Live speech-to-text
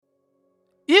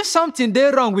If something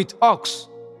dey wrong with ox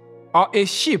or a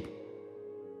sheep,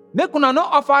 make una no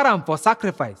offer am for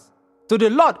sacrifice to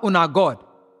the Lord una God.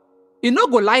 E no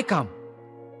go like am.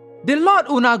 The Lord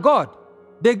una God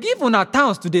dey give una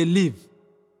towns to dey live,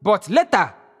 but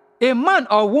later, a man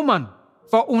or woman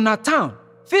for una town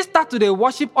fit start to dey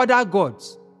worship other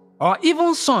gods, or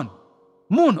even sun,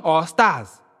 moon or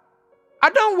stars. I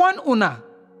don warn una,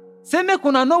 say make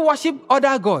una no worship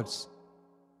other gods,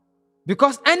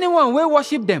 because anyone wey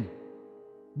worship them,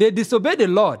 dey disobey the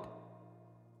Lord,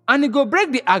 and e go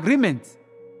break the agreement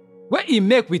wey e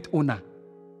make with una.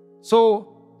 So,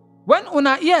 when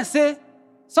una hear say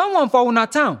someone for una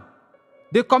town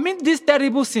dey commit this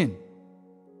terrible sin,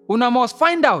 una must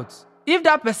find out if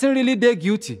that person really dey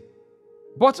guilty.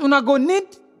 But una go need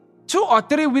 2 or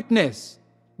 3 witnesses.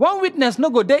 One witness no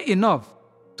go dey enough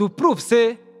to prove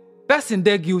say person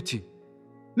dey guilty.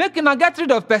 Make una get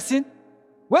rid of person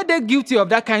wey dey guilty of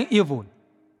that kind evil.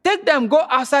 Take them go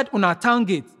outside una town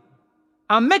gate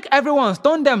and make everyone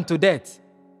stone them to death.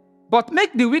 But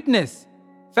make the witness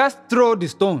first throw the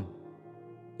stone.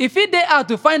 If he dey out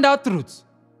to find out truth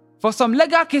for some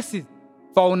legal cases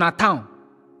for una town,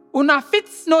 una fit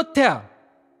no tell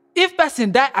if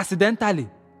person die accidentally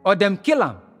or them kill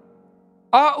am,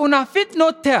 or una fit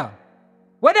no tell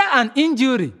whether an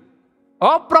injury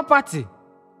or property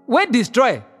wey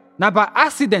destroy na by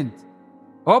accident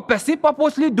or person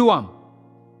purposely do am.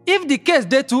 If the case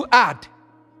dey too hard,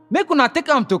 make una take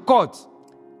am to court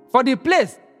for the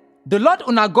place the Lord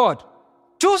una God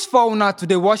choose for una to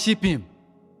dey worship him.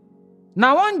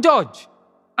 Na one judge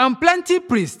and plenty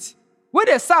priests wey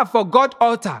dey serve for God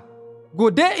altar go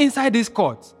dey inside this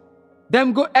court.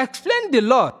 Dem go explain the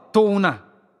law to una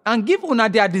and give una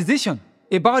their decision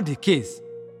about the case.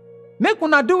 Make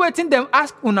una do wetin dem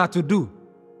ask una to do,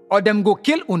 or dem go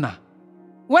kill una.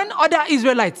 When other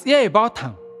Israelites hear about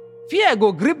am, fear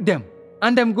go grip them,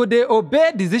 and dem go dey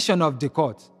obey decision of the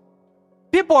court.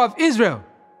 People of Israel,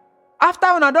 after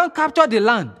una don capture the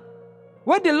land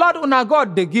wey the Lord una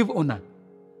God dey give una,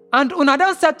 and una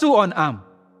don settle on am,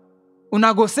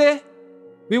 una go say,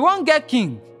 we wan get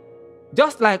king,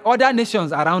 just like other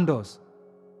nations around us.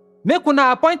 Make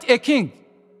una appoint a king,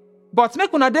 but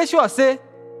make una dey sure say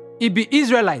e be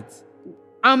Israelite,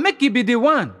 and make e be the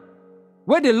one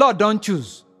wey the Lord don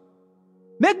choose.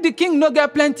 Make the king no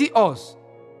get plenty horse,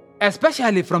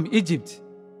 especially from Egypt.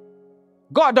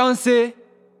 God don say,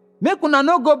 make una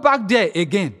no go back there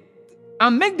again,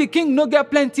 and make the king no get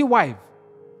plenty wife.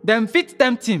 Dem fit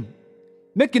tempt him,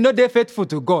 make he no dey faithful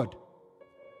to God.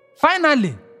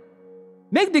 Finally,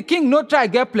 make the king no try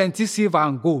get plenty silver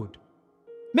and gold.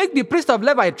 Make the priest of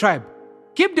Levi tribe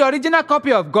keep the original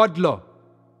copy of God's law.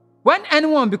 When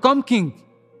anyone become king,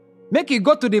 make he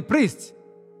go to the priest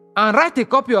and write a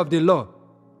copy of the law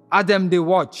as them dey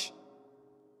watch.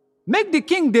 Make the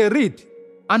king dey read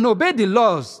and obey the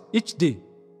laws each day,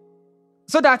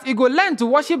 so that he go learn to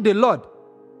worship the Lord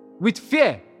with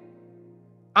fear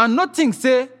and not think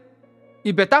say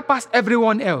he better pass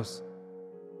everyone else.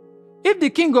 If the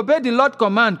king obey the Lord's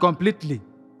command completely,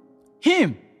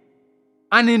 him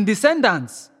and his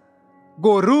descendants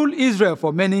go rule Israel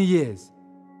for many years.